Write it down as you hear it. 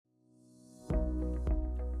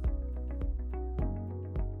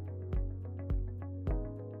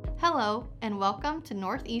Hello, and welcome to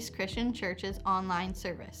Northeast Christian Church's online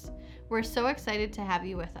service. We're so excited to have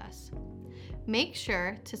you with us. Make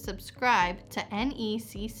sure to subscribe to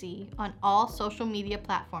NECC on all social media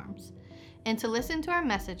platforms. And to listen to our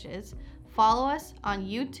messages, follow us on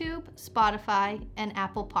YouTube, Spotify, and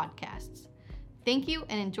Apple Podcasts. Thank you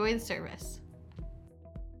and enjoy the service.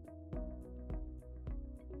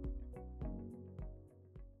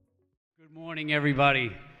 Good morning,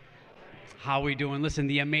 everybody. How are we doing? Listen,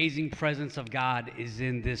 the amazing presence of God is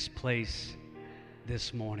in this place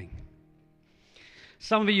this morning.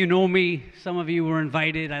 Some of you know me. Some of you were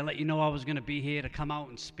invited. I let you know I was going to be here to come out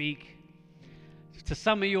and speak. To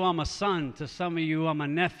some of you, I'm a son. To some of you, I'm a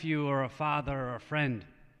nephew or a father or a friend.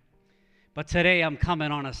 But today, I'm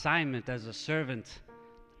coming on assignment as a servant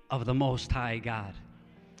of the Most High God.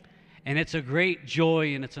 And it's a great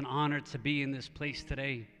joy and it's an honor to be in this place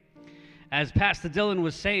today. As Pastor Dylan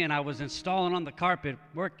was saying, I was installing on the carpet,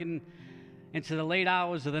 working into the late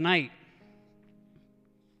hours of the night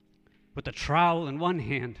with a trowel in one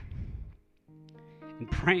hand and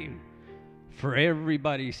praying for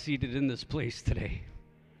everybody seated in this place today.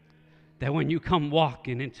 That when you come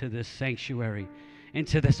walking into this sanctuary,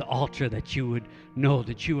 into this altar, that you would know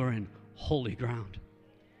that you are in holy ground,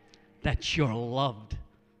 that you're loved,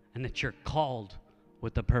 and that you're called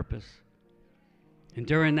with a purpose. And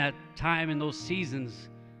during that time, in those seasons,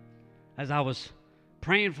 as I was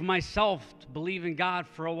praying for myself, to believe in God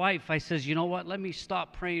for a wife, I says, you know what? Let me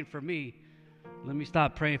stop praying for me. Let me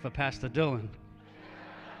stop praying for Pastor Dylan.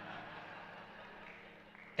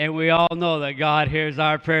 And we all know that God hears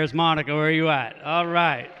our prayers. Monica, where are you at? All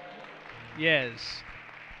right. Yes.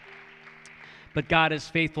 But God is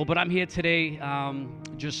faithful. But I'm here today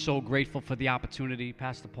just so grateful for the opportunity.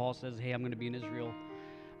 Pastor Paul says, hey, I'm going to be in Israel.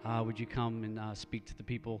 Would you come and speak to the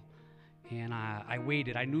people? And I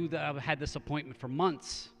waited. I knew that I had this appointment for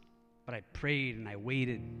months, but I prayed and I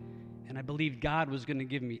waited. And I believed God was going to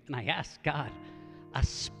give me, and I asked God a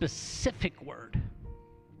specific word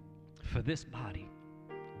for this body,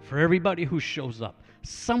 for everybody who shows up,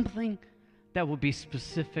 something that would be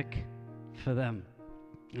specific for them.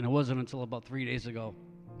 And it wasn't until about 3 days ago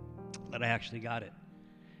that I actually got it.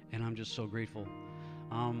 And I'm just so grateful.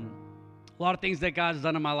 A lot of things that God's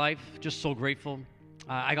done in my life, just so grateful.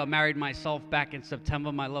 I got married myself back in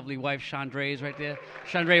September. My lovely wife, Chandra, is right there.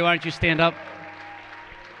 Chandra, why don't you stand up?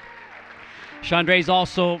 Chandra's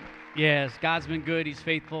also, yes, God's been good. He's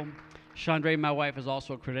faithful. Chandra, my wife, is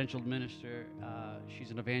also a credentialed minister. She's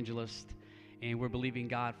an evangelist, and we're believing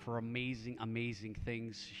God for amazing, amazing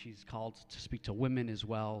things. She's called to speak to women as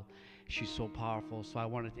well. She's so powerful, so I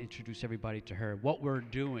wanted to introduce everybody to her. What we're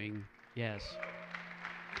doing, yes.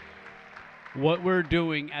 What we're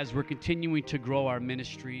doing as we're continuing to grow our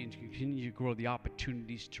ministry and to continue to grow the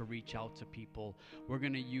opportunities to reach out to people, we're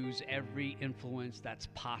going to use every influence that's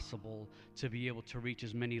possible to be able to reach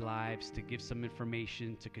as many lives, to give some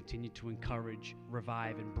information, to continue to encourage,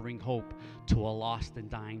 revive, and bring hope to a lost and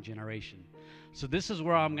dying generation. So this is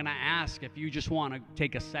where I'm going to ask if you just want to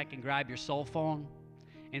take a second, grab your cell phone,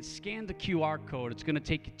 and scan the QR code. It's going to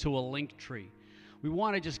take you to a link tree. We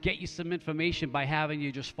want to just get you some information by having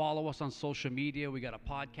you just follow us on social media. We got a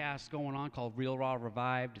podcast going on called Real Raw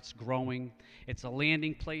Revived. It's growing. It's a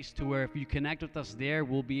landing place to where if you connect with us there,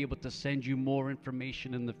 we'll be able to send you more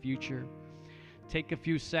information in the future. Take a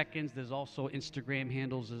few seconds. There's also Instagram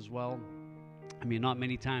handles as well. I mean, not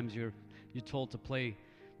many times you're told to play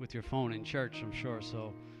with your phone in church, I'm sure.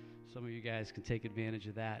 So some of you guys can take advantage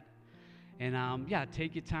of that. And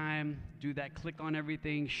take your time. Do that. Click on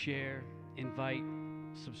everything. Share. Invite,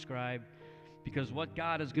 subscribe, because what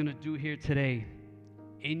God is going to do here today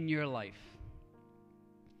in your life,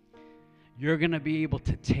 you're going to be able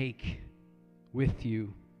to take with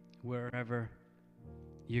you wherever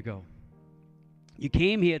you go. You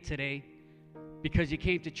came here today because you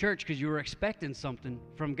came to church because you were expecting something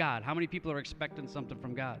from God. How many people are expecting something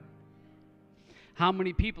from God? How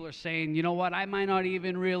many people are saying, you know what, I might not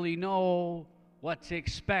even really know what to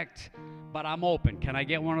expect, but I'm open. Can I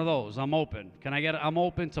get one of those? I'm open. I'm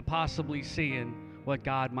open to possibly seeing what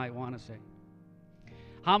God might want to say.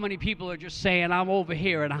 How many people are just saying, I'm over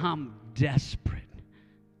here and I'm desperate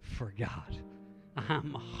for God.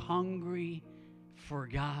 I'm hungry for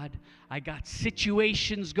God. I got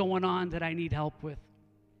situations going on that I need help with.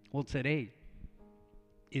 Well, today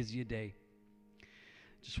is your day.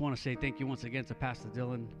 Just want to say thank you once again to Pastor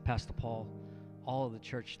Dylan, Pastor Paul, all of the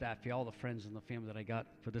church staff, all the friends and the family that I got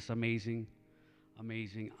for this amazing,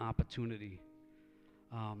 amazing opportunity.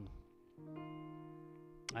 I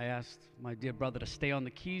asked my dear brother to stay on the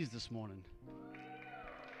keys this morning.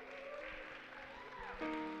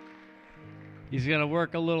 He's going to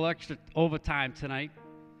work a little extra overtime today,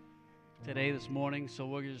 this morning. So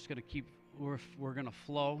we're just going to we're going to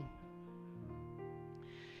flow.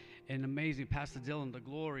 And amazing, Pastor Dylan, the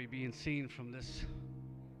glory being seen from this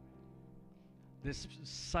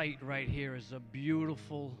site right here is a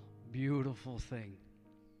beautiful, beautiful thing.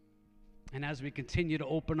 And as we continue to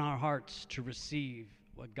open our hearts to receive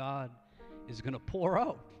what God is going to pour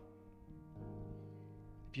out,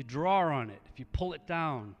 if you draw on it, if you pull it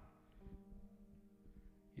down,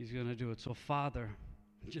 He's going to do it. So, Father,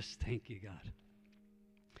 just thank you, God.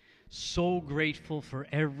 So grateful for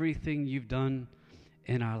everything you've done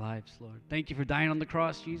in our lives, Lord. Thank you for dying on the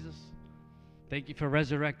cross, Jesus. Thank you for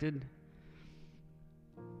resurrected.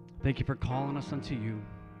 Thank you for calling us unto you.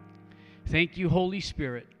 Thank you, Holy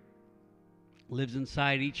Spirit, lives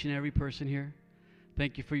inside each and every person here.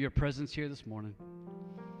 Thank you for your presence here this morning.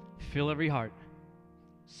 Fill every heart.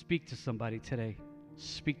 Speak to somebody today.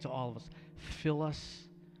 Speak to all of us. Fill us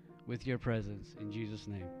with your presence in Jesus'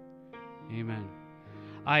 name. Amen.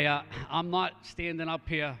 I'm not standing up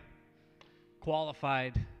here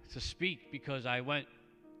qualified to speak because I went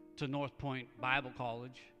to North Point Bible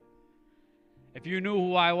College. If you knew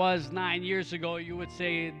who I was 9 years ago, you would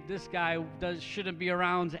say this guy shouldn't be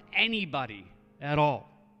around anybody at all.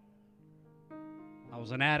 I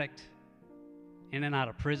was an addict, in and out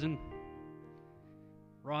of prison,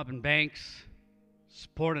 robbing banks,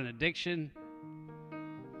 supporting addiction,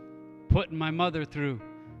 putting my mother through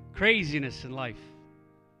craziness in life,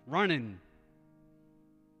 running.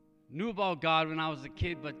 Knew about God when I was a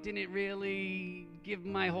kid, but didn't really give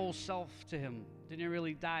my whole self to Him. Didn't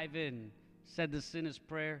really dive in. Said the sinner's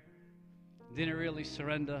prayer. Didn't really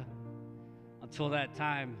surrender until that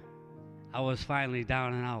time I was finally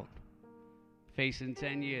down and out, facing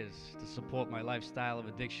 10 years to support my lifestyle of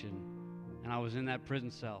addiction. And I was in that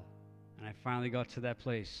prison cell, and I finally got to that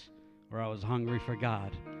place where I was hungry for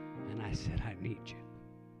God, and I said, I need you.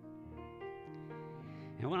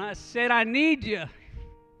 And when I said, I need you,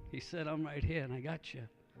 He said, I'm right here, and I got you.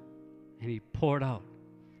 And He poured out,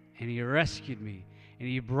 and He rescued me, and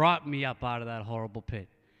He brought me up out of that horrible pit,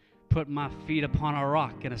 put my feet upon a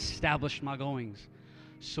rock, and established my goings,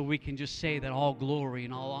 so we can just say that all glory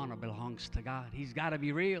and all honor belongs to God. He's got to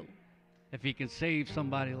be real if He can save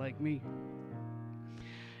somebody like me.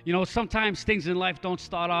 You know, sometimes things in life don't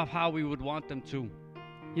start off how we would want them to.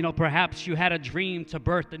 You know, perhaps you had a dream to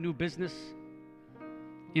birth a new business.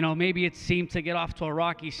 You know, maybe it seemed to get off to a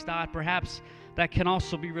rocky start. Perhaps that can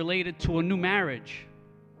also be related to a new marriage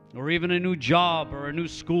or even a new job or a new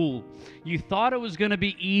school. You thought it was going to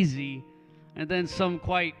be easy, and then some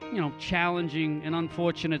quite, challenging and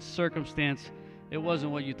unfortunate circumstance, it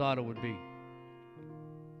wasn't what you thought it would be.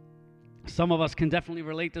 Some of us can definitely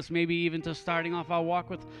relate this maybe even to starting off our walk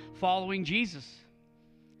with following Jesus.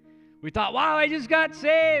 We thought, wow, I just got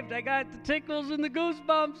saved. I got the tickles and the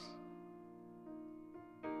goosebumps.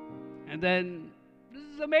 And then, this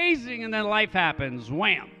is amazing, and then life happens,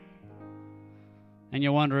 wham. And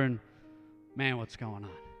you're wondering, man, what's going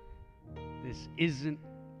on? This isn't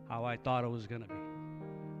how I thought it was going to be.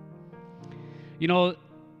 You know,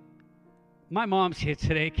 my mom's here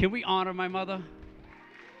today. Can we honor my mother?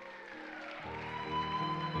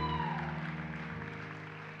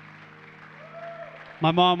 My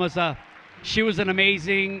mom was she's an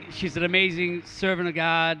amazing servant of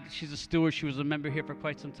God. She's a steward. She was a member here for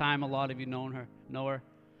quite some time. A lot of you know her.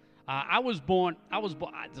 I was born,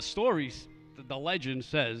 the stories, the legend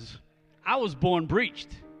says, I was born breeched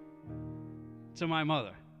to my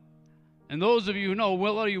mother. And those of you who know,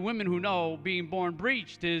 well, all you women who know, being born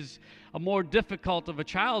breeched is a more difficult of a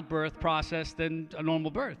childbirth process than a normal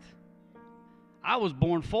birth. I was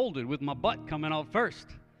born folded with my butt coming out first.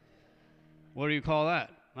 What do you call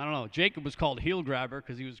that? I don't know. Jacob was called heel grabber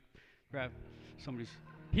because he was grabbing somebody's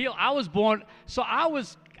heel. I was born, so I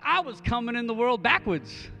was coming in the world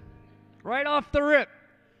backwards, right off the rip,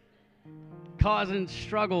 causing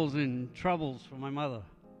struggles and troubles for my mother.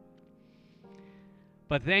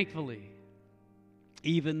 But thankfully,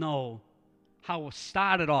 even though how it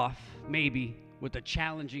started off maybe with a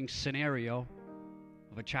challenging scenario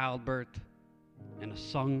of a childbirth and a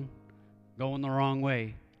son going the wrong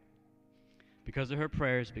way, because of her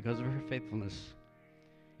prayers, because of her faithfulness,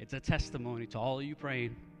 it's a testimony to all of you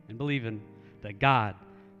praying and believing that God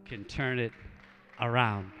can turn it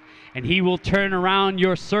around. And He will turn around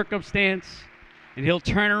your circumstance, and He'll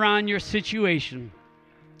turn around your situation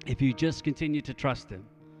if you just continue to trust Him.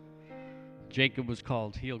 Jacob was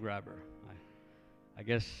called heel grabber. I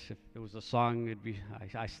guess if it was a song, it'd be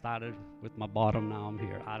I started with my bottom, now I'm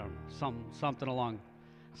here. I don't know, something along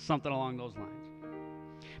those lines.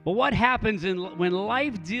 But what happens when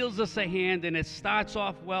life deals us a hand and it starts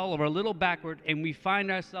off well or a little backward, and we find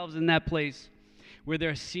ourselves in that place where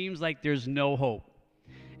there seems like there's no hope?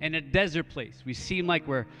 In a desert place, we seem like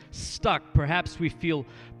we're stuck. Perhaps we feel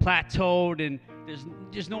plateaued and there's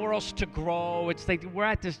just nowhere else to grow. It's like we're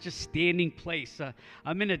at this just standing place.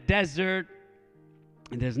 I'm in a desert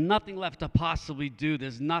and there's nothing left to possibly do.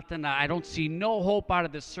 There's nothing. I don't see no hope out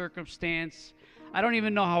of this circumstance. I don't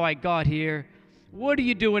even know how I got here. What do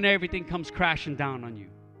you do when everything comes crashing down on you?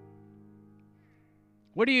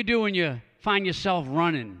 What do you do when you find yourself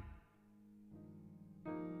running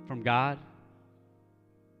from God?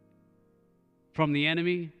 From the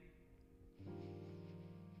enemy?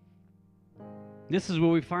 This is where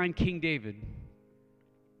we find King David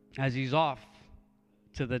as he's off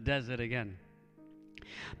to the desert again.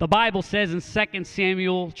 The Bible says in 2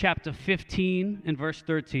 Samuel chapter 15 and verse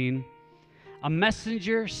 13, a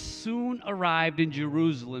messenger soon arrived in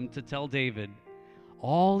Jerusalem to tell David,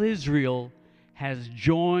 all Israel has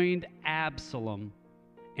joined Absalom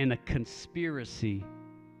in a conspiracy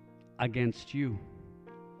against you.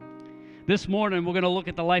 This morning, we're going to look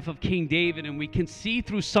at the life of King David, and we can see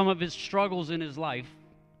through some of his struggles in his life,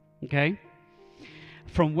 okay?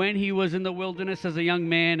 From when he was in the wilderness as a young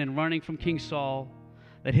man and running from King Saul,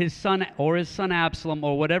 that his son Absalom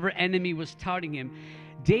or whatever enemy was touting him,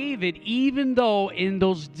 David, even though in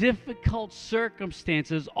those difficult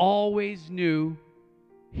circumstances, always knew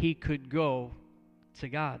he could go to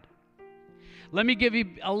God. Let me give you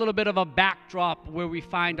a little bit of a backdrop where we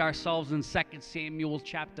find ourselves in 2 Samuel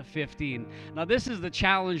chapter 15. Now, this is the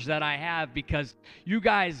challenge that I have because you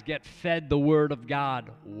guys get fed the Word of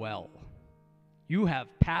God well. You have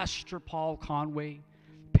Pastor Paul Conway,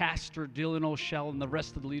 Pastor Dylan O'Shell, and the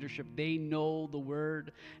rest of the leadership. They know the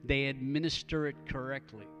Word. They administer it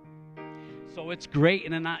correctly. So it's great,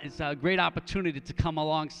 and it's a great opportunity to come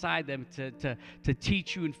alongside them to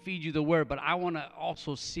teach you and feed you the Word. But I want to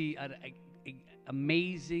also see an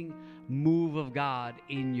amazing move of God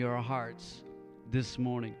in your hearts this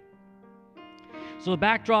morning. So the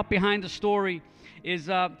backdrop behind the story is,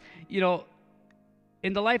 in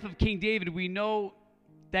the life of King David, we know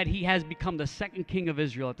that he has become the second king of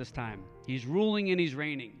Israel at this time. He's ruling and he's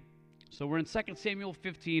reigning. So we're in 2 Samuel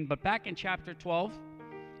 15, but back in chapter 12,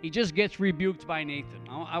 he just gets rebuked by Nathan.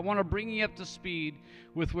 I want to bring you up to speed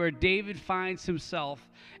with where David finds himself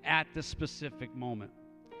at this specific moment.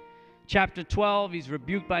 Chapter 12, he's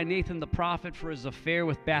rebuked by Nathan the prophet for his affair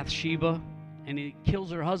with Bathsheba, and he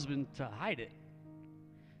kills her husband to hide it.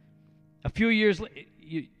 A few years later,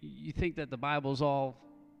 you think that the Bible's all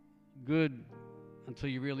good until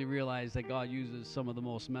you really realize that God uses some of the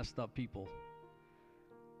most messed up people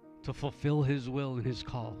to fulfill his will and his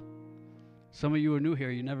call. Some of you are new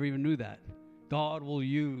here. You never even knew that. God will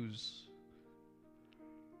use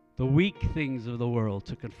the weak things of the world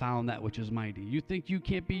to confound that which is mighty. You think you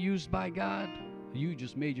can't be used by God? You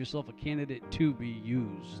just made yourself a candidate to be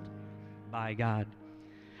used by God.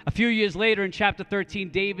 A few years later in chapter 13,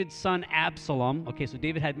 David's son Absalom. Okay, so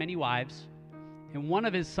David had many wives, and one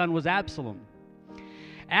of his sons was Absalom.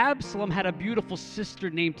 Absalom had a beautiful sister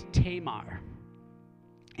named Tamar,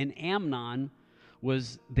 and Amnon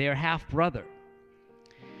was their half-brother,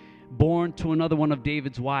 born to another one of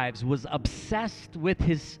David's wives, was obsessed with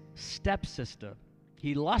his stepsister.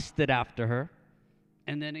 He lusted after her,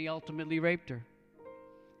 and then he ultimately raped her.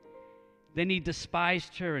 Then he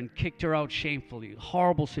despised her and kicked her out shamefully.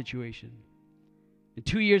 Horrible situation. And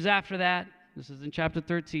 2 years after that, this is in chapter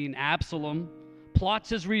 13, Absalom plots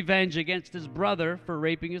his revenge against his brother for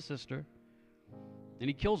raping his sister, and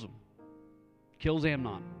he kills him. Kills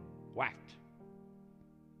Amnon. Whacked.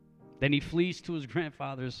 Then he flees to his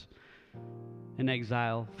grandfather's in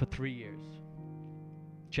exile for 3 years.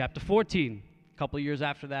 Chapter 14, a couple of years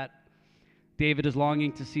after that, David is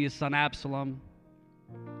longing to see his son Absalom.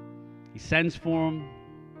 He sends for him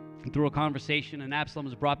through a conversation, and Absalom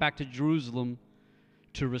is brought back to Jerusalem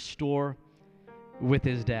to restore with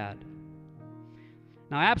his dad.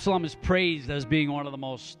 Now, Absalom is praised as being one of the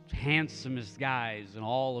most handsomest guys in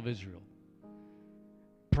all of Israel.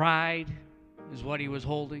 Pride is what he was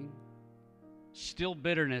holding. Still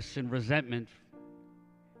bitterness and resentment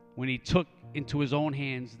when he took into his own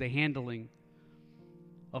hands the handling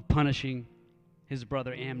of punishing his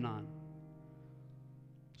brother Amnon.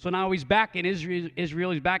 So now he's back in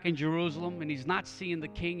Israel, he's back in Jerusalem, and he's not seeing the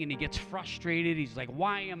king, and he gets frustrated. He's like,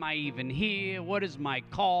 why am I even here? What is my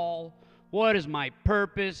call? What is my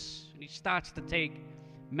purpose? And he starts to take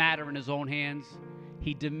matter in his own hands.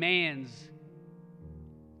 He demands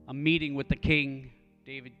a meeting with the king.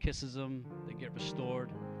 David kisses him. They get restored.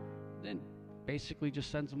 Then basically just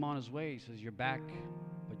sends him on his way. He says, you're back,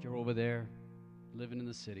 but but you're over there living in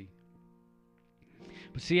the city.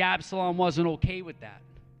 But see, Absalom wasn't okay with that.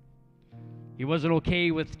 He wasn't okay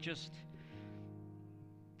with just,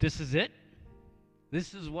 this is it?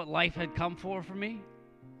 This is what life had come for me?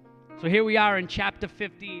 So here we are in chapter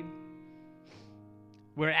 15,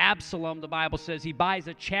 where Absalom, the Bible says, he buys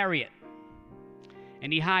a chariot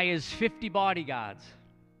and he hires 50 bodyguards.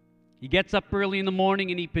 He gets up early in the morning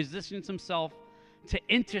and he positions himself to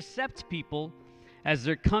intercept people as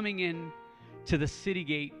they're coming in to the city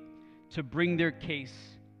gate to bring their case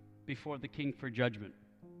before the king for judgment.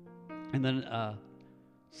 And then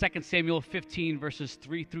 2 Samuel 15, verses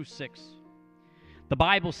 3 through 6. The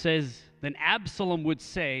Bible says, then Absalom would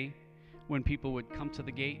say, when people would come to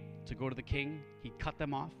the gate to go to the king, he'd cut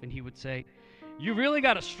them off and he would say, you really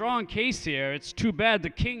got a strong case here. It's too bad the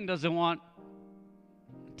king doesn't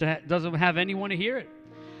have anyone to hear it.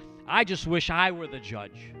 I just wish I were the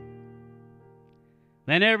judge.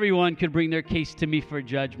 Then everyone could bring their case to me for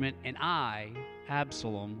judgment, and I,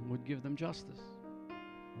 Absalom, would give them justice.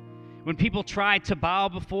 When people tried to bow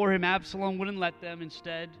before him, Absalom wouldn't let them.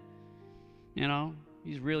 Instead,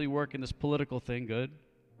 he's really working this political thing good.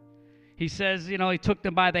 He says, he took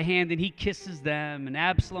them by the hand and he kisses them. And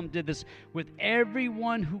Absalom did this with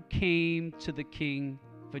everyone who came to the king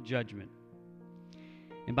for judgment.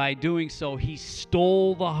 And by doing so, he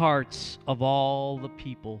stole the hearts of all the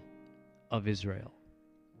people of Israel.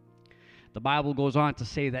 The Bible goes on to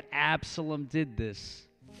say that Absalom did this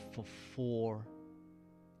for 4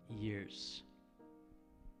 years.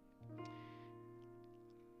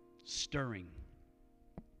 Stirring,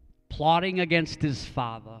 plotting against his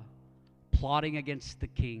father, plotting against the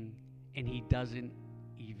king, and he doesn't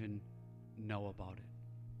even know about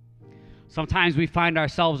it. Sometimes we find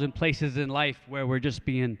ourselves in places in life where we're just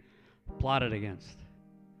being plotted against.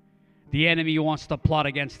 The enemy wants to plot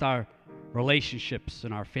against our relationships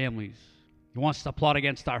and our families. He wants to plot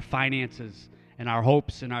against our finances and our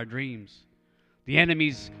hopes and our dreams. The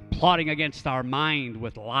enemy's plotting against our mind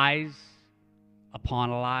with lies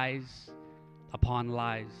upon lies upon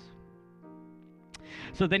lies.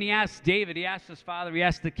 So then he asked David, he asked his father, he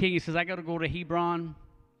asked the king, he says, I got to go to Hebron,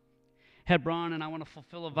 and I want to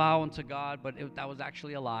fulfill a vow unto God, but that was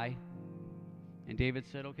actually a lie. And David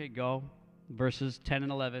said, okay, go. Verses 10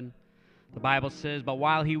 and 11, the Bible says, but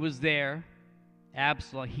while he was there,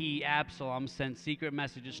 Absalom sent secret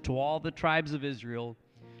messages to all the tribes of Israel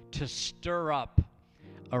to stir up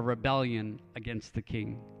a rebellion against the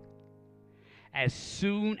king. As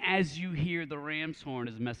soon as you hear the ram's horn,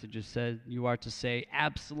 his messages said, you are to say,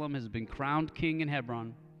 Absalom has been crowned king in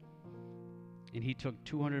Hebron. And he took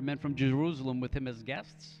 200 men from Jerusalem with him as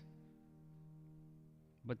guests,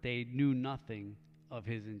 but they knew nothing of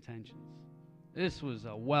his intentions. This was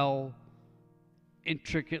a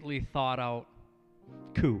intricately thought out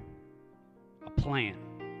coup, a plan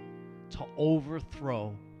to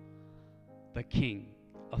overthrow the king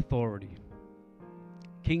authority.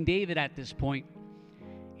 King David at this point,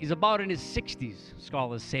 he's about in his 60s,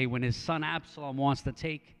 scholars say, when his son Absalom wants to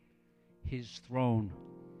take his throne.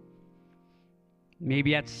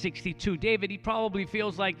 Maybe at 62, David, he probably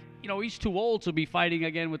feels like, he's too old to be fighting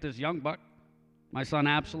again with this young buck. My son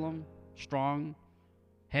Absalom, strong,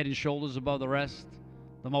 head and shoulders above the rest,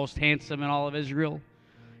 the most handsome in all of Israel.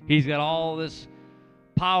 He's got all this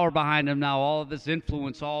power behind him now, all of this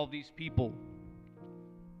influence, all of these people.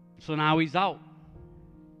 So now he's out.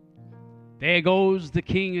 There goes the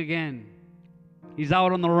king again. He's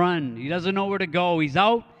out on the run. He doesn't know where to go. He's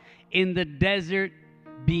out in the desert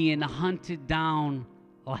being hunted down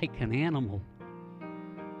like an animal,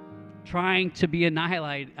 trying to be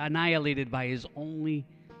annihilated by his only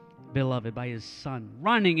beloved, by his son.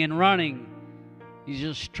 Running and running. He's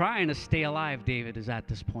just trying to stay alive, David is at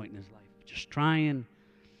this point in his life. Just trying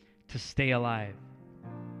to stay alive.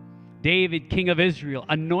 David, king of Israel,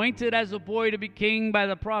 anointed as a boy to be king by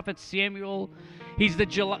the prophet Samuel. He's the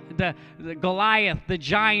Goliath, the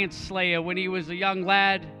giant slayer when he was a young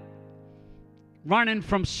lad, running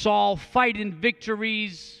from Saul, fighting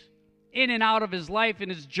victories in and out of his life. In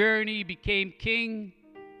his journey, he became king,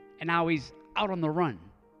 and now he's out on the run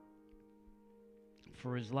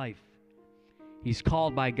for his life. He's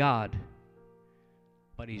called by God,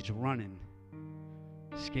 but he's running,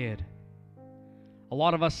 scared. A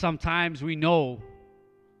lot of us sometimes, we know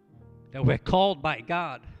that we're called by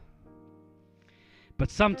God. But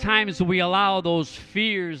sometimes we allow those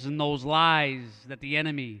fears and those lies that the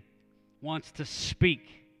enemy wants to speak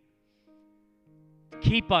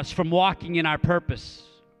keep us from walking in our purpose,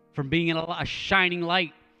 from being a shining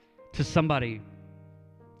light to somebody.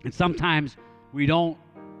 And sometimes we don't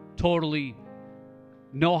totally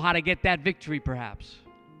know how to get that victory, perhaps.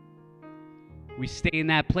 We stay in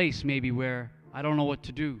that place maybe where I don't know what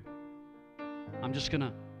to do. I'm just going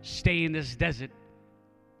to stay in this desert.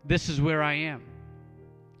 This is where I am.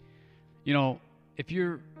 You know, if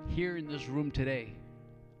you're here in this room today,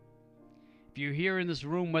 if you're here in this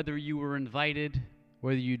room, whether you were invited,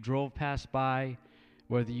 whether you drove past by,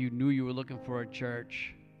 whether you knew you were looking for a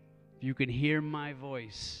church, if you can hear my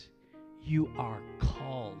voice, you are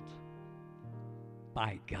called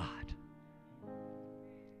by God.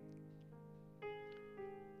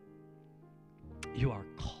 You are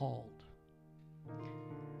called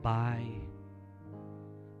by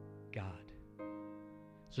God.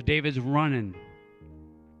 So David's running.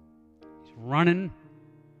 He's running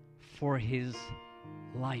for his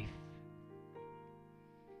life.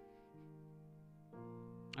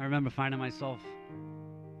 I remember finding myself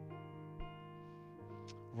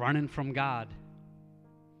running from God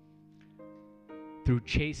through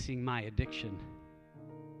chasing my addiction,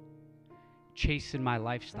 chasing my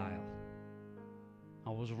lifestyle. I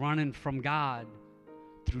was running from God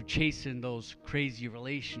through chasing those crazy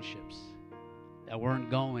relationships that weren't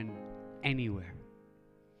going anywhere.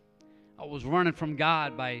 I was running from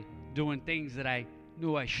God by doing things that I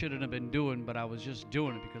knew I shouldn't have been doing, but I was just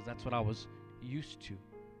doing it because that's what I was used to.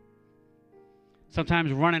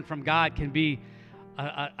 Sometimes running from God can be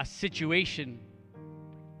a situation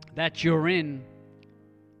that you're in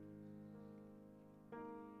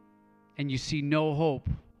and you see no hope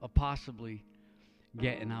of possibly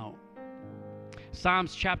getting out.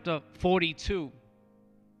 Psalms chapter 42.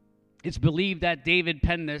 It's believed that David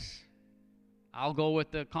penned this. I'll go with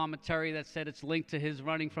the commentary that said it's linked to his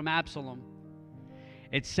running from Absalom.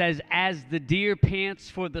 It says, "As the deer pants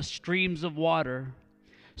for the streams of water,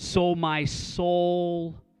 so my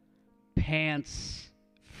soul pants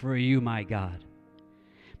for you, my God.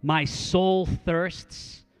 My soul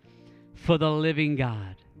thirsts for the living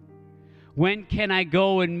God. When can I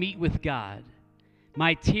go and meet with God?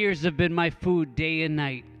 My tears have been my food day and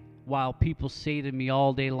night, while people say to me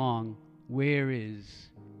all day long, where is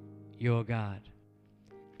your God?"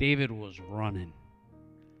 David was running.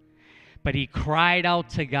 But he cried out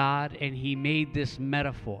to God, and he made this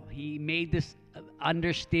metaphor. He made this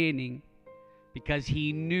understanding because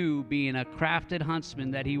he knew, being a crafted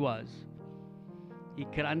huntsman that he was, he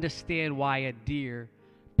could understand why a deer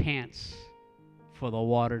pants for the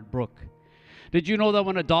watered brook. Did you know that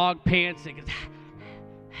when a dog pants, it goes,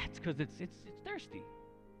 it's because it's thirsty.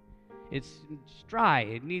 It's dry.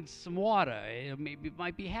 It needs some water. It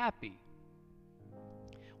might be happy.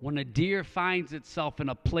 When a deer finds itself in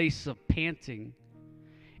a place of panting,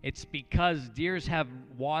 it's because deers have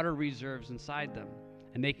water reserves inside them,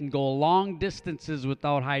 and they can go long distances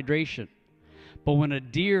without hydration. But when a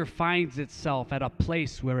deer finds itself at a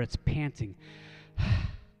place where it's panting,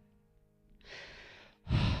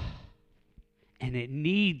 and it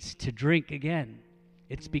needs to drink again,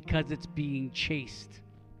 it's because it's being chased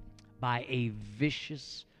by a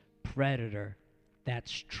vicious predator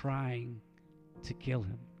that's trying to kill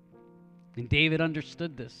him. And David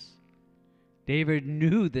understood this. David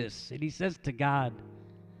knew this, and he says to God,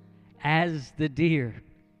 "As the deer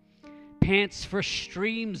pants for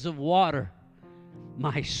streams of water,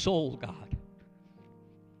 my soul, God,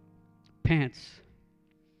 pants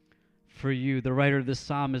for you." The writer of this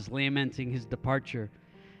psalm is lamenting his departure.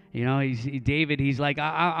 You know, David, he's like,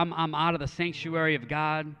 I'm out of the sanctuary of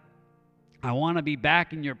God. I want to be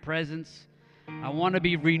back in your presence. I want to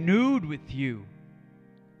be renewed with you.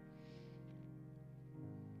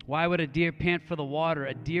 Why would a deer pant for the water?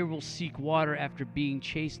 A deer will seek water after being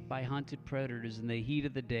chased by hunted predators in the heat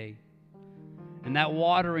of the day. And that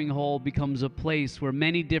watering hole becomes a place where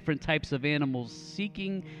many different types of animals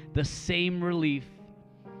seeking the same relief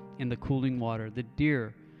in the cooling water. The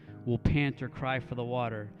deer will pant or cry for the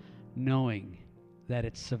water, knowing that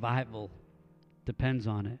its survival depends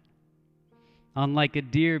on it. Unlike a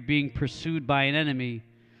deer being pursued by an enemy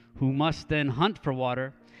who must then hunt for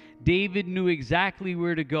water, David knew exactly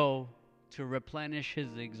where to go to replenish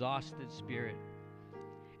his exhausted spirit.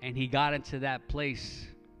 And he got into that place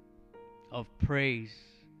of praise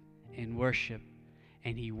and worship,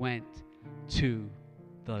 and he went to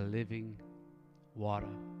the living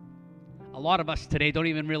water. A lot of us today don't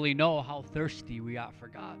even really know how thirsty we are for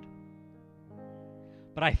God.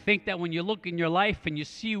 But I think that when you look in your life and you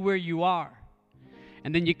see where you are,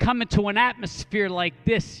 and then you come into an atmosphere like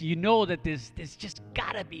this, you know that there's just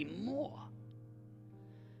got to be more.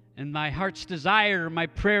 And my heart's desire, my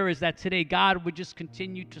prayer is that today God would just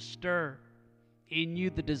continue to stir in you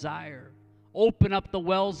the desire. Open up the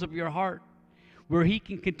wells of your heart where he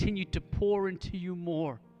can continue to pour into you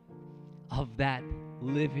more of that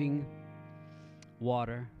living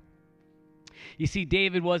water. You see,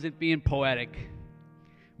 David wasn't being poetic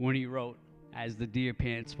when he wrote, "As the deer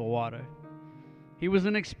pants for water." He was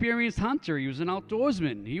an experienced hunter. He was an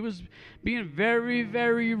outdoorsman. He was being very,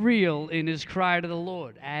 very real in his cry to the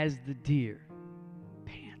Lord, as the deer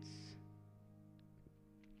pants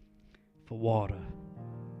for water.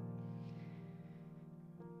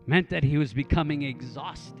 Meant that he was becoming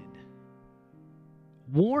exhausted,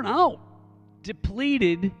 worn out,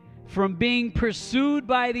 depleted from being pursued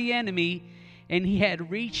by the enemy, and he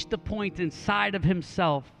had reached the point inside of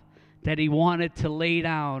himself that he wanted to lay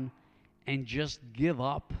down and just give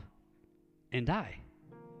up and die.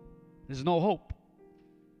 There's no hope.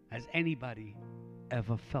 Has anybody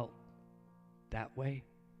ever felt that way?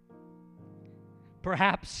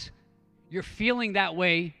 Perhaps you're feeling that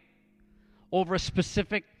way over a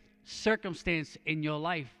specific circumstance in your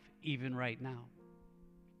life, even right now.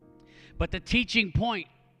 But the teaching point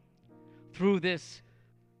through this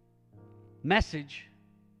message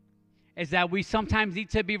is that we sometimes need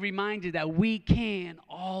to be reminded that we can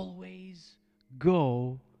always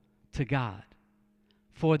go to God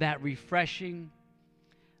for that refreshing,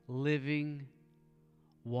 living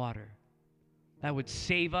water that would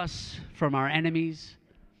save us from our enemies,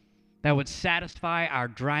 that would satisfy our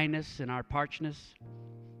dryness and our parchness,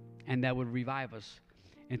 and that would revive us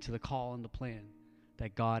into the call and the plan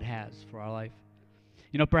that God has for our life.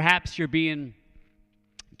 You know, perhaps you're being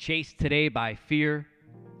chased today by fear,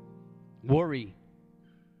 worry,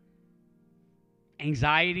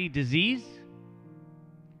 anxiety, disease,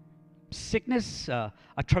 sickness, a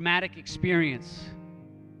traumatic experience.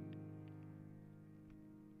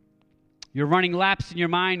 You're running laps in your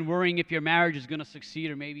mind, worrying if your marriage is going to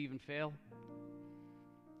succeed or maybe even fail.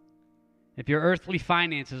 If your earthly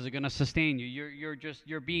finances are going to sustain you.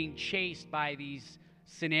 You're being chased by these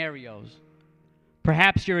scenarios.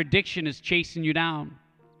 Perhaps your addiction is chasing you down.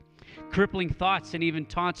 Crippling thoughts and even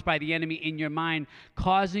taunts by the enemy in your mind,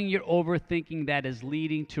 causing your overthinking that is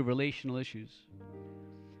leading to relational issues.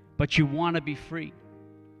 But you want to be free.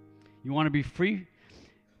 You want to be free,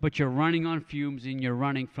 but you're running on fumes and you're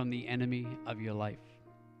running from the enemy of your life.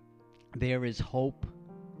 There is hope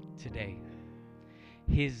today.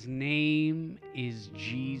 His name is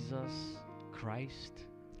Jesus Christ.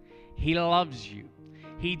 He loves you.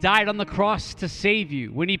 He died on the cross to save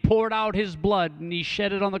you. When he poured out his blood and he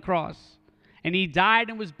shed it on the cross, and he died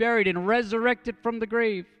and was buried and resurrected from the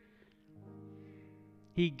grave,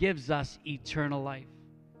 he gives us eternal life.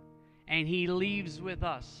 And he leaves with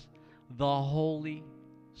us the Holy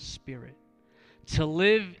Spirit to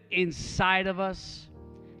live inside of us,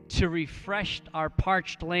 to refresh our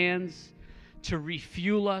parched lands, to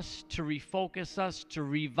refuel us, to refocus us, to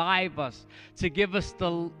revive us, to give us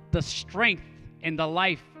the strength and the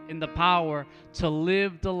life and the power to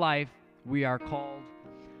live the life we are called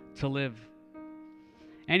to live.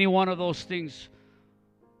 Any one of those things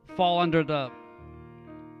fall under the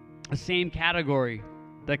same category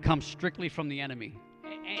that comes strictly from the enemy.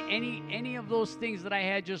 Any of those things that I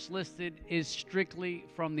had just listed is strictly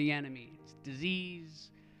from the enemy. It's disease,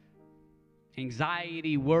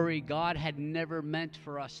 anxiety, worry. God had never meant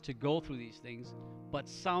for us to go through these things, but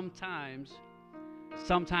sometimes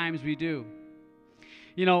we do.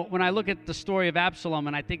 You know, when I look at the story of Absalom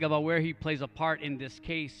and I think about where he plays a part in this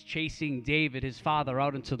case, chasing David, his father,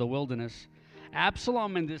 out into the wilderness,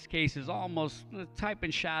 Absalom in this case is almost a type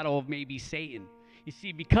and shadow of maybe Satan. You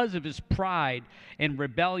see, because of his pride and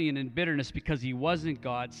rebellion and bitterness, because he wasn't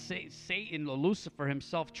God, Satan, Lucifer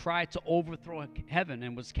himself, tried to overthrow heaven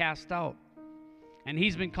and was cast out. And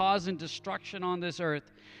he's been causing destruction on this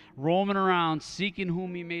earth, roaming around, seeking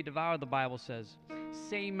whom he may devour, the Bible says.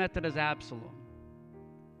 Same method as Absalom.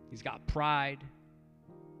 He's got pride.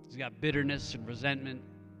 He's got bitterness and resentment.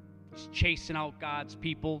 He's chasing out God's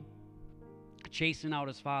people, chasing out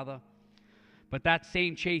his father. But that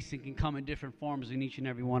same chasing can come in different forms in each and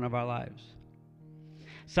every one of our lives.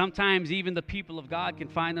 Sometimes even the people of God can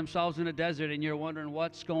find themselves in a desert and you're wondering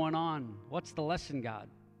what's going on. What's the lesson, God?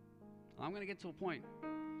 I'm going to get to a point.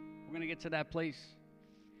 We're going to get to that place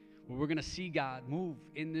where we're going to see God move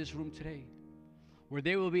in this room today, where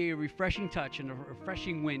there will be a refreshing touch and a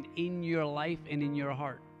refreshing wind in your life and in your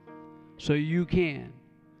heart so you can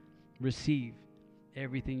receive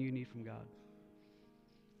everything you need from God.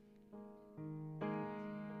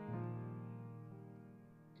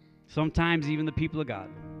 Sometimes even the people of God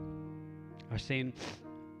are saying,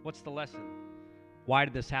 what's the lesson? Why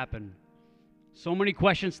did this happen? So many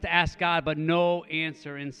questions to ask God, but no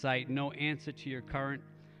answer in sight, no answer to your current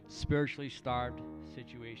spiritually starved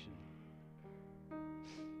situation.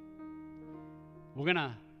 We're going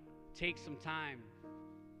to take some time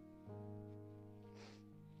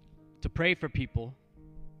to pray for people.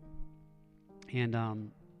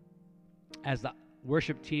 And as the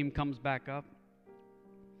worship team comes back up,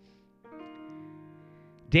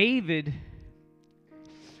 David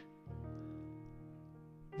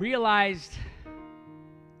realized,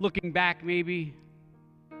 looking back, maybe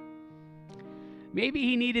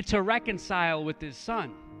he needed to reconcile with his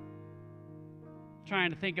son.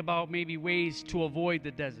 Trying to think about maybe ways to avoid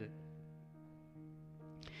the desert.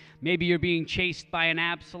 Maybe you're being chased by an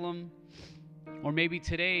Absalom, or maybe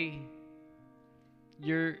today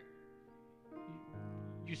you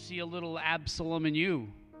see a little Absalom in you,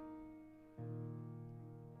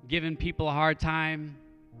 giving people a hard time.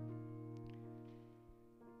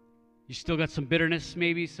 You still got some bitterness,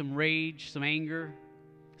 maybe some rage, some anger,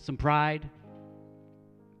 some pride.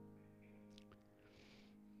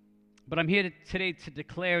 But I'm here today to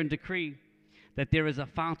declare and decree that there is a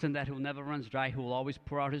fountain that who never runs dry, who will always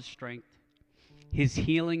pour out his strength, his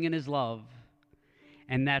healing, and his love.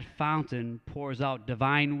 And that fountain pours out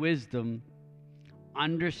divine wisdom,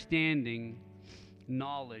 understanding,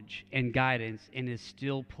 knowledge, and guidance, and is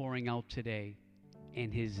still pouring out today.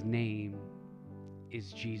 And his name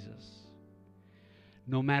is Jesus.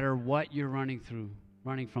 No matter what you're running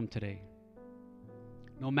from today,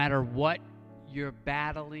 no matter what you're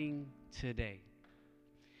battling today,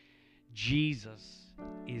 Jesus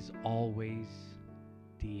is always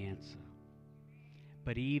the answer.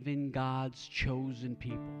 But even God's chosen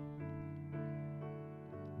people,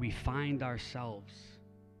 we find ourselves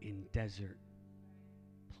in desert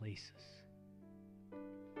places.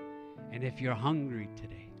 And if you're hungry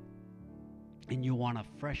today and you want a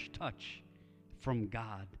fresh touch from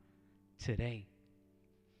God today,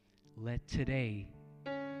 let today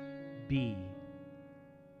be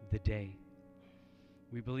the day.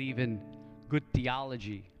 We believe in good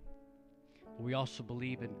theology, but we also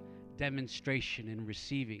believe in demonstration and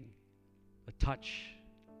receiving the touch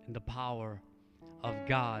and the power of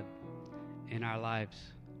God in our lives.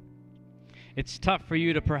 It's tough for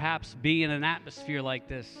you to perhaps be in an atmosphere like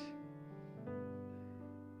this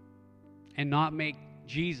and not make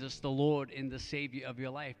Jesus the Lord and the Savior of your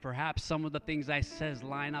life. Perhaps some of the things I says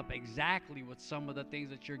line up exactly with some of the things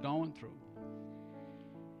that you're going through.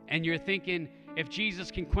 And you're thinking, if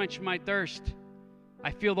Jesus can quench my thirst,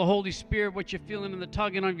 I feel the Holy Spirit, what you're feeling in the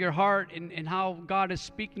tugging of your heart, and how God is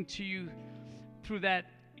speaking to you through that,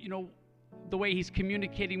 the way he's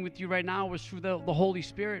communicating with you right now is through the Holy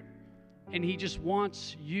Spirit. And he just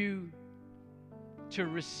wants you to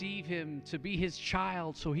receive him, to be his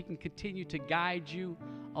child, so he can continue to guide you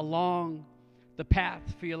along the path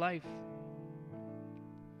for your life.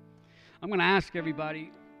 I'm going to ask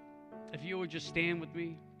everybody if you would just stand with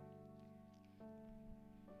me.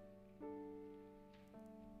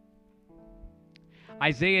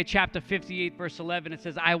 Isaiah chapter 58, verse 11, it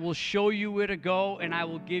says, I will show you where to go, and I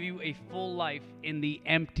will give you a full life in the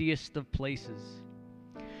emptiest of places.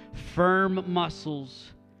 Firm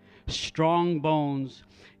muscles, strong bones,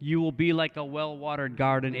 you will be like a well-watered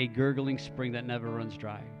garden, a gurgling spring that never runs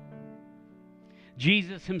dry.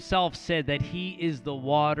 Jesus himself said that he is the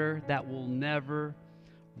water that will never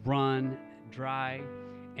run dry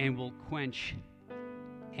and will quench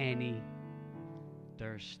any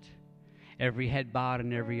thirst. Every head bowed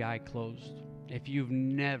and every eye closed. If you've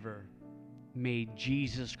never made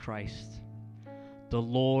Jesus Christ the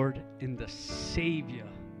Lord and the Savior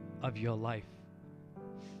of your life,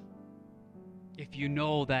 if you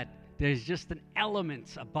know that there's just an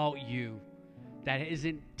element about you that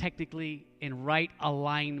isn't technically in right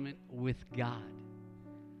alignment with God,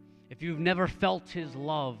 if you've never felt his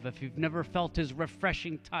love, if you've never felt his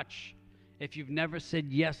refreshing touch, if you've never said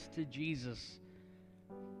yes to Jesus,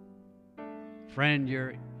 friend,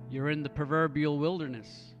 you're in the proverbial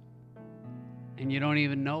wilderness and you don't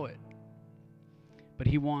even know it. But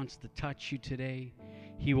he wants to touch you today.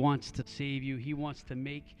 He wants to save you. He wants to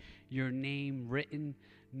make your name written,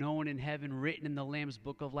 known in heaven, written in the Lamb's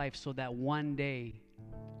book of life, so that one day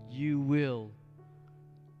you will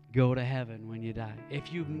go to heaven when you die.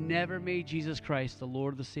 If you've never made Jesus Christ the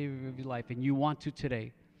Lord, the Savior of your life, and you want to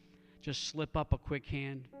today, just slip up a quick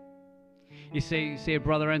hand. You say,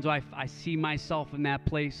 Brother Enzo, I see myself in that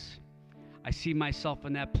place. I see myself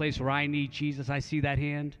in that place where I need Jesus. I see that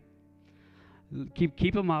hand.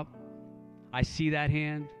 Keep them up. I see that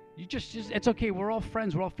hand. You just it's okay. We're all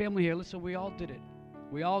friends. We're all family here. Listen, we all did it.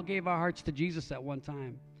 We all gave our hearts to Jesus at one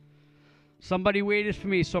time. Somebody waited for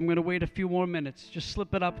me, so I'm going to wait a few more minutes. Just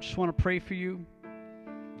slip it up. Just want to pray for you.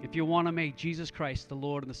 If you want to make Jesus Christ the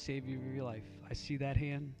Lord and the Savior of your life, I see that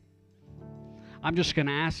hand. I'm just going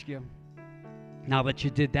to ask you, Now that you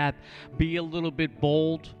did that, be a little bit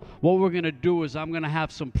bold. What we're going to do is I'm going to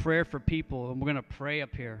have some prayer for people, and we're going to pray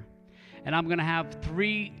up here. And I'm going to have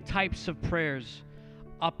 3 types of prayers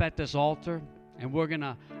up at this altar, and we're going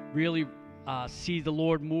to really see the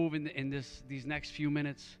Lord move in these next few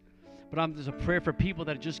minutes. But there's a prayer for people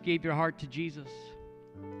that just gave your heart to Jesus.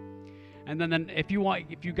 And then if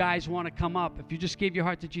you guys want to come up, if you just gave your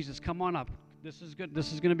heart to Jesus, come on up. This is good.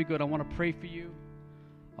 This is going to be good. I want to pray for you.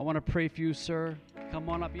 I want to pray for you, sir. Come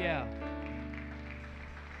on up. Yeah.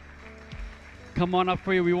 Come on up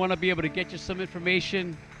for you. We want to be able to get you some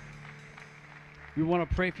information. We want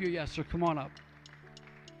to pray for you. Yes, sir. Come on up.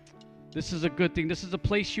 This is a good thing. This is a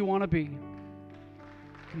place you want to be.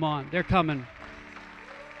 Come on. They're coming.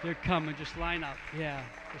 They're coming. Just line up. Yeah.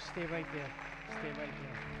 Just stay right there. Stay right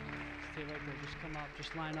there. Stay right there. Just come up.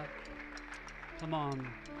 Just line up. Come on.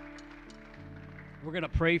 We're going to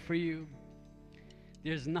pray for you.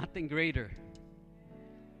 There's nothing greater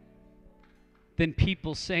than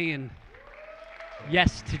people saying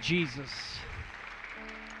yes to Jesus.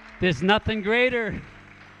 There's nothing greater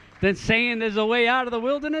than saying there's a way out of the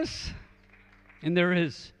wilderness. And there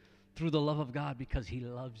is, through the love of God, because He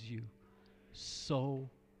loves you so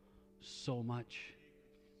much.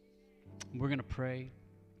 We're going to pray.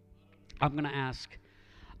 I'm going to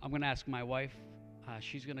ask my wife.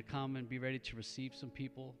 She's going to come and be ready to receive some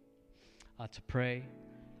people to pray.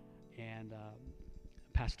 And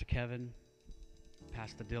Pastor Kevin,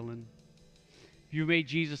 Pastor Dylan. If you made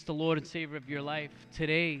Jesus the Lord and Savior of your life,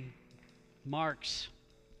 today marks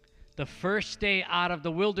the first day out of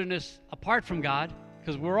the wilderness apart from God,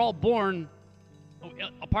 because we're all born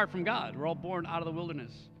apart from God. We're all born out of the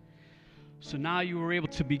wilderness. So now you were able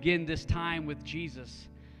to begin this time with Jesus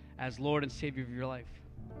as Lord and Savior of your life.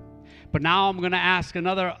 But now I'm going to ask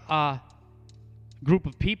another group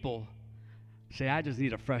of people, say, I just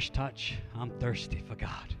need a fresh touch. I'm thirsty for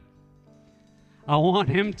God. I want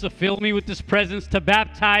Him to fill me with His presence, to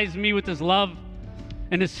baptize me with His love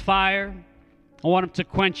and His fire. I want Him to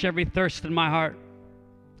quench every thirst in my heart.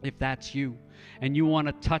 If that's you and you want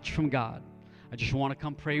a touch from God, I just want to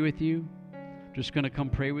come pray with you. Just going to come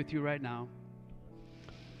pray with you right now.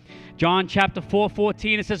 John chapter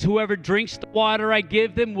 4:14, it says, whoever drinks the water I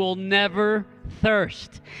give them will never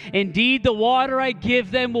thirst. Indeed, the water I give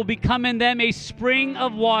them will become in them a spring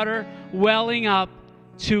of water welling up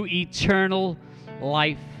to eternal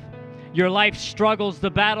life. Your life struggles, the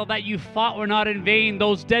battle that you fought were not in vain.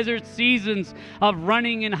 Those desert seasons of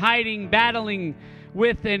running and hiding, battling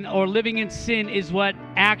with or living in sin is what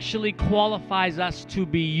actually qualifies us to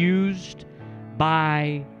be used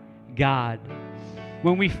by God.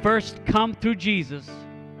 When we first come through Jesus,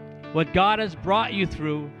 what God has brought you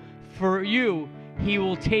through, for you, He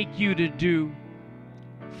will take you to do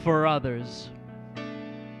for others.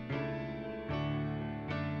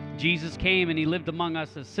 Jesus came and He lived among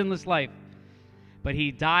us a sinless life, but He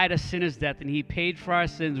died a sinner's death, and He paid for our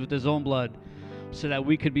sins with His own blood so that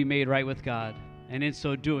we could be made right with God. And in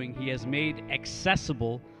so doing, He has made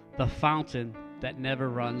accessible the fountain that never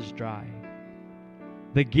runs dry.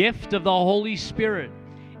 The gift of the Holy Spirit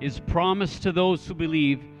is promised to those who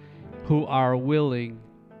believe, who are willing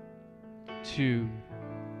to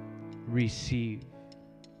receive.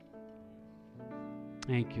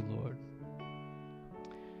 Thank you, Lord.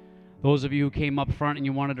 Those of you who came up front and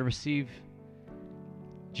you wanted to receive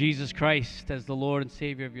Jesus Christ as the Lord and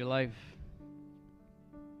Savior of your life,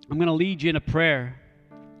 I'm going to lead you in a prayer.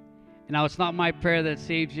 And now, it's not my prayer that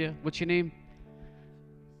saves you. What's your name?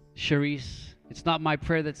 Charisse. It's not my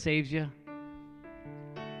prayer that saves you.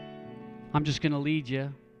 I'm just going to lead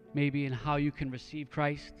you maybe in how you can receive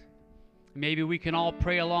Christ. Maybe we can all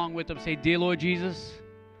pray along with them. Say, dear Lord Jesus,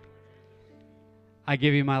 I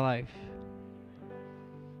give you my life.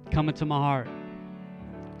 Come into my heart.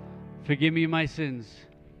 Forgive me my sins.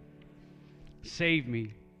 Save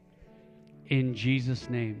me. In Jesus'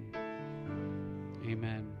 name.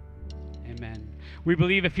 Amen. Amen. We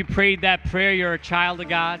believe if you prayed that prayer, you're a child of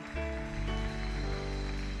God.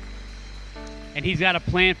 And He's got a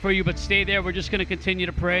plan for you, but stay there. We're just going to continue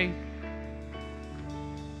to pray.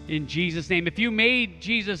 In Jesus' name. If you made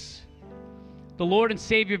Jesus the Lord and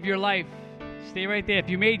Savior of your life, stay right there. If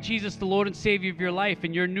you made Jesus the Lord and Savior of your life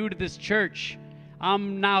and you're new to this church,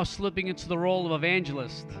 I'm now slipping into the role of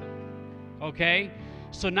evangelist. Okay?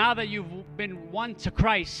 So now that you've been won to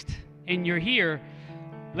Christ and you're here,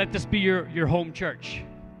 let this be your home church.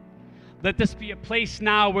 Let this be a place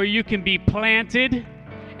now where you can be planted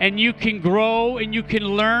and you can grow and you can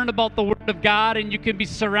learn about the Word of God, and you can be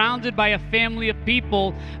surrounded by a family of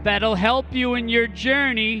people that'll help you in your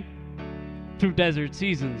journey through desert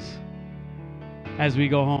seasons as we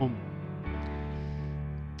go home.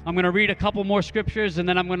 I'm going to read a couple more scriptures, and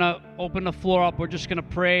then I'm going to open the floor up. We're just going to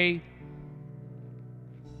pray.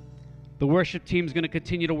 The worship team's going to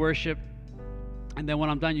continue to worship. And then when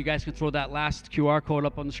I'm done, you guys can throw that last QR code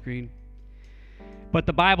up on the screen. But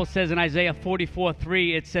the Bible says in Isaiah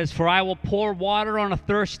 44:3, it says, "For I will pour water on a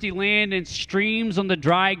thirsty land and streams on the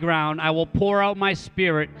dry ground. I will pour out my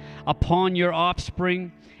spirit upon your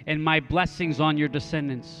offspring and my blessings on your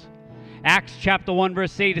descendants." Acts chapter 1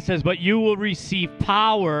 verse 8, it says, "But you will receive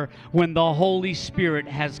power when the Holy Spirit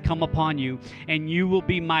has come upon you, and you will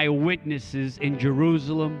be my witnesses in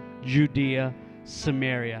Jerusalem, Judea,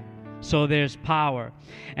 Samaria." So there's power.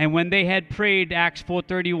 And when they had prayed, Acts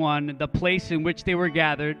 4:31, the place in which they were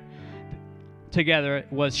gathered together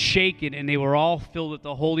was shaken, and they were all filled with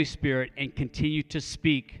the Holy Spirit and continued to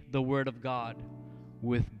speak the word of God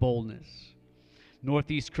with boldness.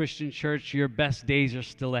 Northeast Christian Church, your best days are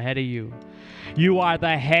still ahead of you. You are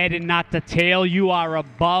the head and not the tail. You are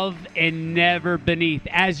above and never beneath.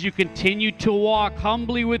 As you continue to walk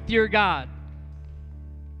humbly with your God,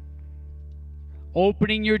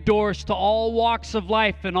 opening your doors to all walks of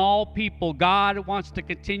life and all people, God wants to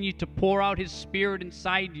continue to pour out His Spirit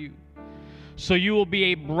inside you, so you will be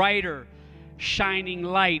a brighter, shining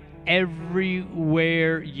light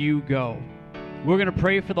everywhere you go. We're going to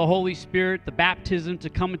pray for the Holy Spirit, the baptism to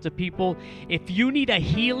come into people. If you need a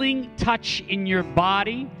healing touch in your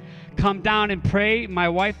body, come down and pray. My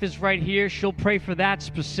wife is right here. She'll pray for that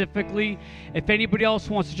specifically. If anybody else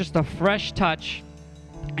wants just a fresh touch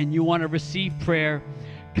and you want to receive prayer,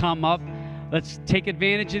 come up. Let's take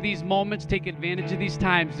advantage of these moments, take advantage of these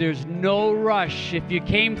times. There's no rush. If you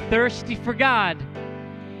came thirsty for God,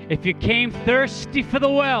 if you came thirsty for the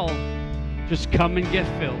well, just come and get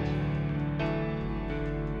filled.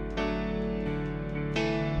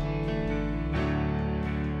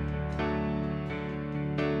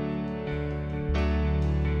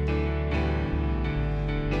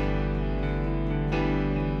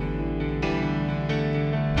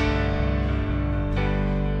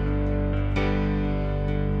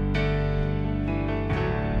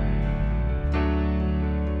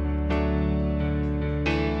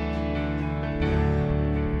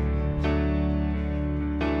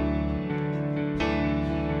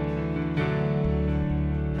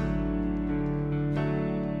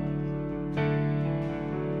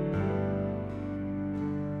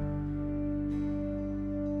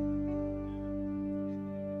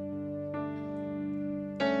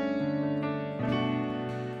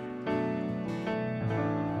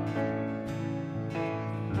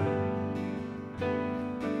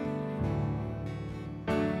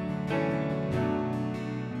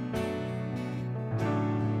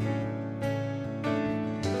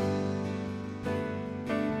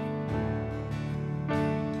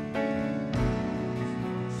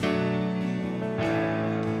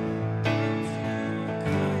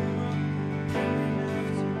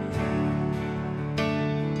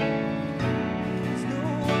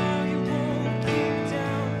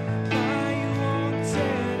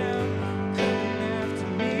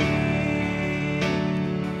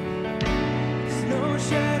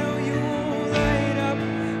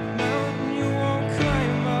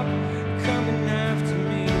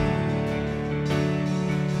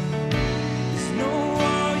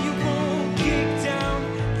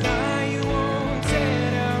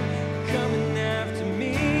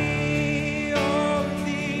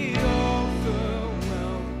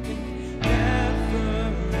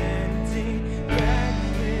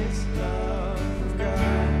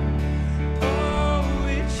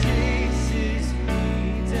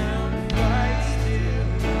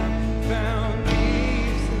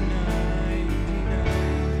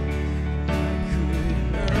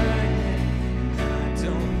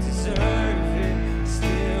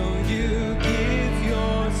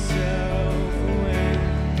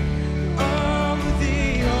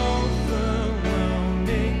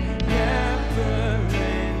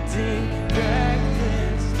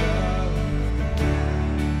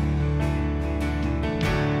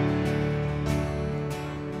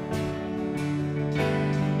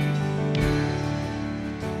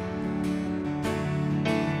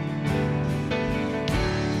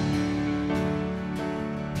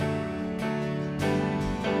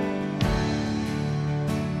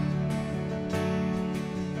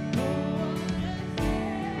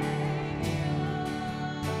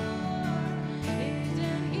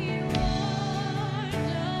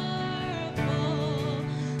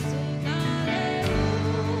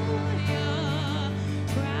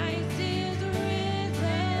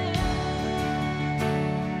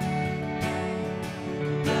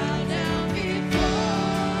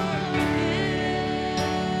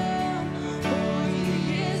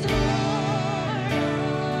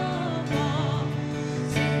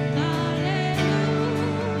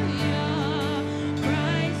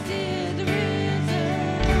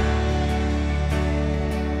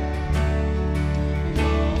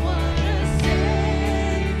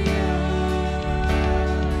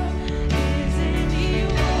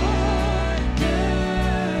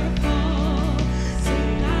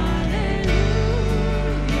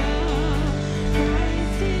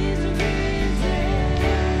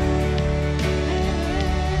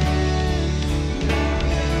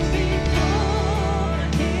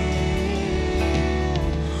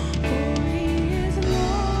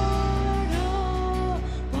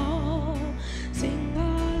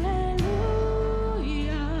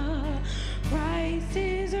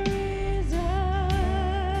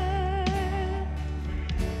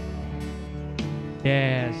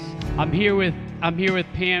 Yes. I'm here with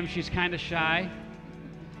Pam. She's kind of shy.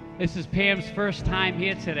 This is Pam's first time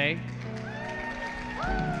here today.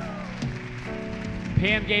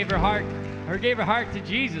 Pam gave her heart to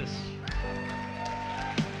Jesus.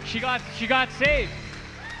 She got saved.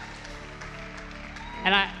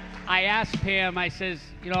 And I asked Pam, I says,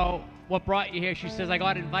 what brought you here? She says, I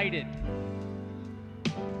got invited.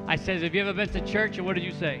 I says, have you ever been to church? And what did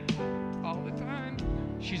you say? All the time.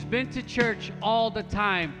 She's been to church all the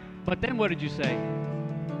time. But then what did you say?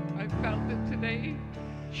 I felt it today.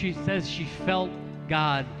 She says she felt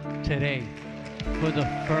God today for the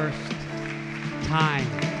first time.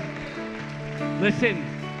 Listen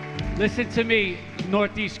to me,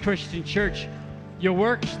 Northeast Christian Church. Your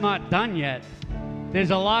work's not done yet.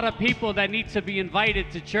 There's a lot of people that need to be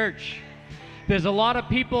invited to church. There's a lot of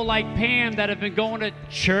people like Pam that have been going to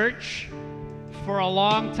church for a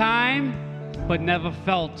long time, but never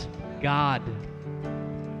felt God.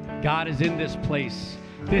 God is in this place.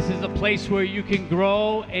 This is a place where you can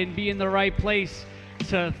grow and be in the right place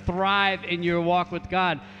to thrive in your walk with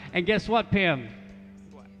God. And guess what, Pam?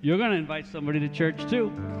 You're going to invite somebody to church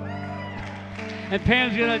too. And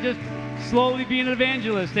Pam's going to just slowly be an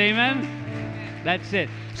evangelist. Amen? That's it.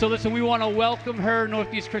 So listen, we want to welcome her,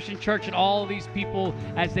 Northeast Christian Church, and all these people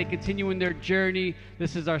as they continue in their journey.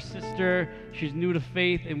 This is our sister. She's new to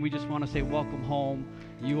faith, and we just want to say welcome home.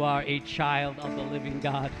 You are a child of the living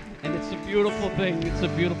God. And it's a beautiful thing. It's a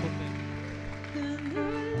beautiful thing.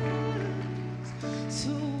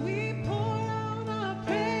 So we pour out our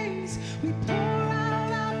praise. We pour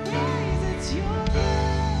out our praise. It's your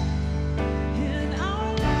love in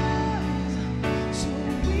our lives. So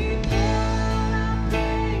we pour out our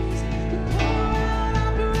praise. We pour out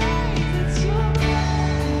our praise. It's your love.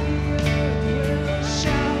 We'll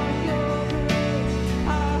shout your praise.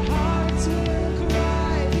 Our hearts will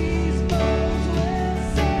cry. These bones will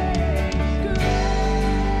say, great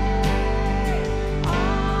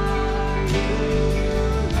are you, Lord.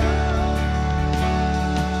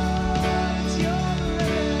 Your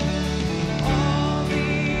praise. All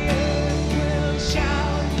the earth will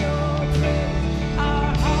shout your praise.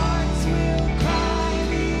 Our hearts will cry.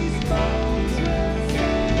 These bones will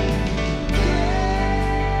say, great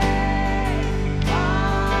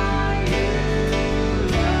are you,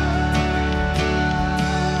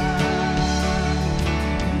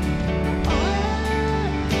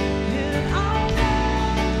 in our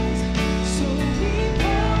lives. So we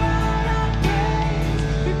pour out our praise.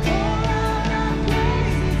 We pour out our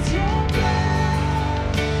praise. It's your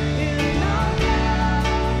breath in our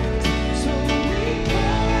lives. So we pour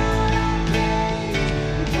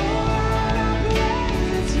out our praise. We pour out our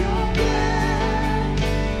praise. It's your breath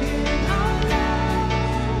in our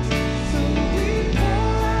lives. So we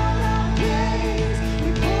pour out our praise. We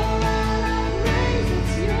pour out our praise.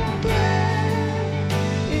 It's your breath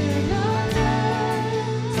in our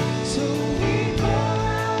lives. So we pour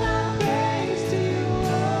out our praise to you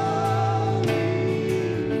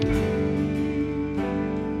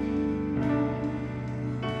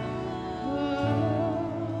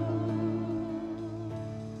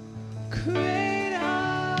Great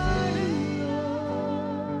are you,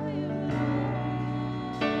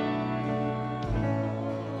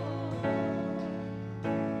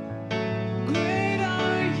 Great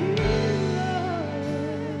are you, Lord.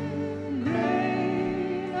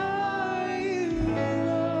 Great are you,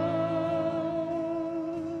 Lord.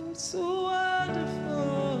 So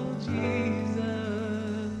wonderful,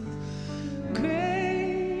 Jesus.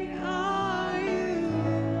 Great are you,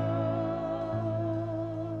 Lord.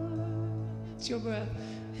 It's your breath.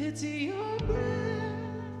 It's your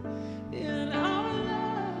breath in our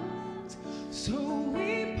lungs. So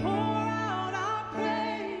we pour out our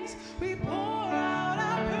praise. We pour out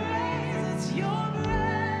our praise. It's your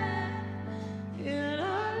breath in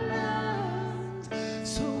our lungs.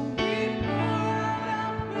 So we pour out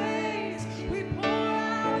our praise. We pour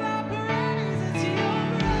out our praise. It's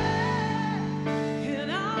your breath in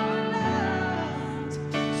our lungs.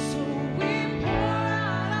 So we pour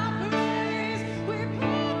out our praise. We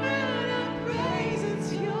pour out our praise.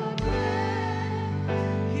 It's your breath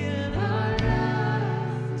in our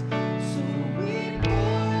lungs. So we pour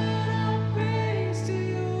out our praise to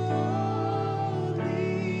you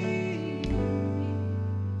only.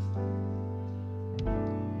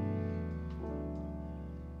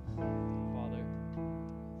 Father,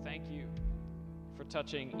 thank you for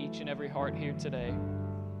touching each and every heart here today.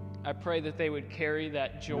 I pray that they would carry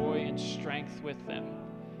that joy and strength with them.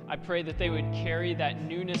 I pray that they would carry that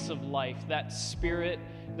newness of life, that spirit,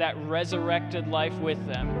 that resurrected life with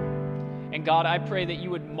them. And God, I pray that you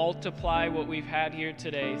would multiply what we've had here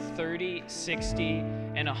today, 30, 60,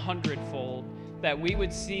 and 100-fold, that we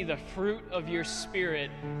would see the fruit of your Spirit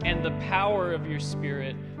and the power of your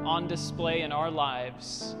Spirit on display in our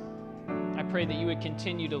lives. I pray that you would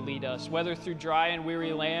continue to lead us, whether through dry and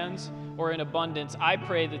weary lands or in abundance. I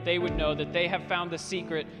pray that they would know that they have found the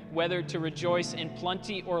secret, whether to rejoice in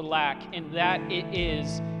plenty or lack, and that it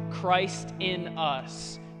is Christ in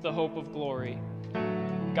us, the hope of glory.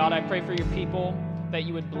 God, I pray for your people, that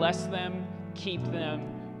you would bless them, keep them,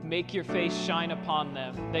 make your face shine upon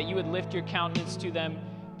them, that you would lift your countenance to them,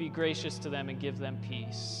 be gracious to them, and give them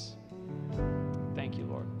peace. Thank you,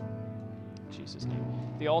 Lord. In Jesus' name.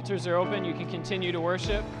 The altars are open. You can continue to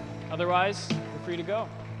worship. Otherwise, you're free to go.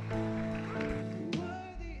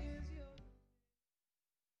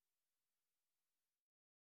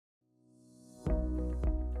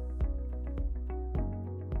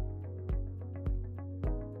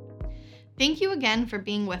 Thank you again for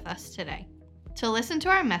being with us today. To listen to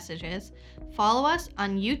our messages, follow us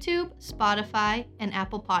on YouTube, Spotify, and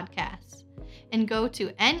Apple Podcasts, and go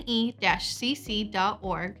to ne-cc.org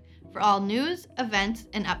for all news, events,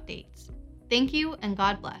 and updates. Thank you, and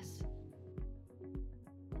God bless.